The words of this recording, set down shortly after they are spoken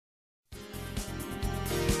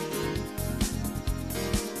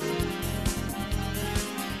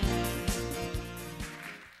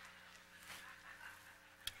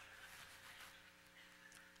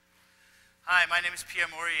Hi, my name is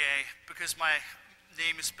Mourier. Because my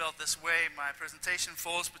name is spelled this way, my presentation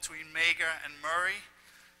falls between Mager and Murray,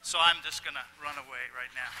 so I'm just going to run away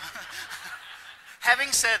right now.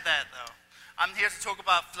 Having said that, though, I'm here to talk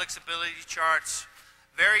about flexibility charts.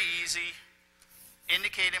 Very easy.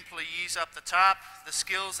 Indicate employees up the top, the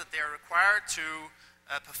skills that they're required to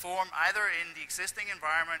perform either in the existing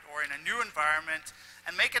environment or in a new environment,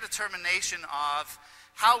 and make a determination of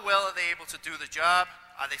how well are they able to do the job.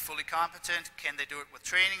 Are they fully competent? Can they do it with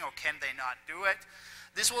training, or can they not do it?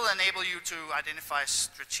 This will enable you to identify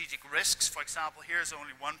strategic risks. For example, here's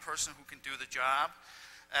only one person who can do the job.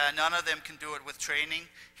 None of them can do it with training.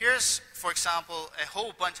 Here's, for example, a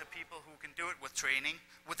whole bunch of people who can do it with training.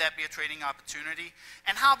 Would that be a training opportunity?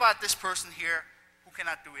 And how about this person here who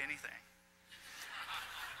cannot do anything?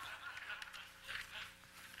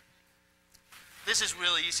 This is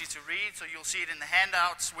really easy to read, so you'll see it in the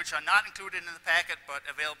handouts, which are not included in the packet, but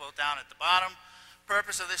available down at the bottom.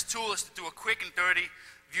 Purpose of this tool is to do a quick and dirty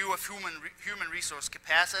view of human resource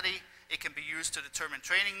capacity. It can be used to determine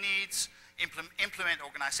training needs, implement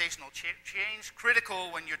organizational change, critical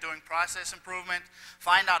when you're doing process improvement,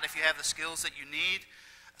 find out if you have the skills that you need,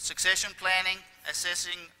 succession planning,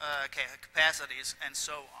 assessing capacities, and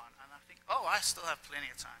so on. And I think, oh, I still have plenty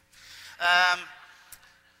of time.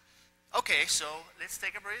 Okay, so let's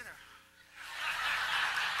take a breather.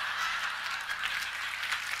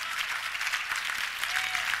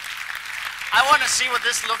 I want to see what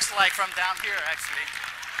this looks like from down here, actually.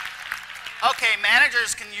 Okay,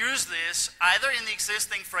 managers can use this either in the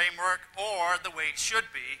existing framework or the way it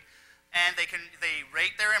should be, and they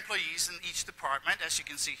rate their employees in each department, as you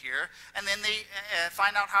can see here, and then they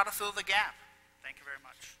find out how to fill the gap. Thank you very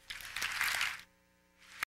much.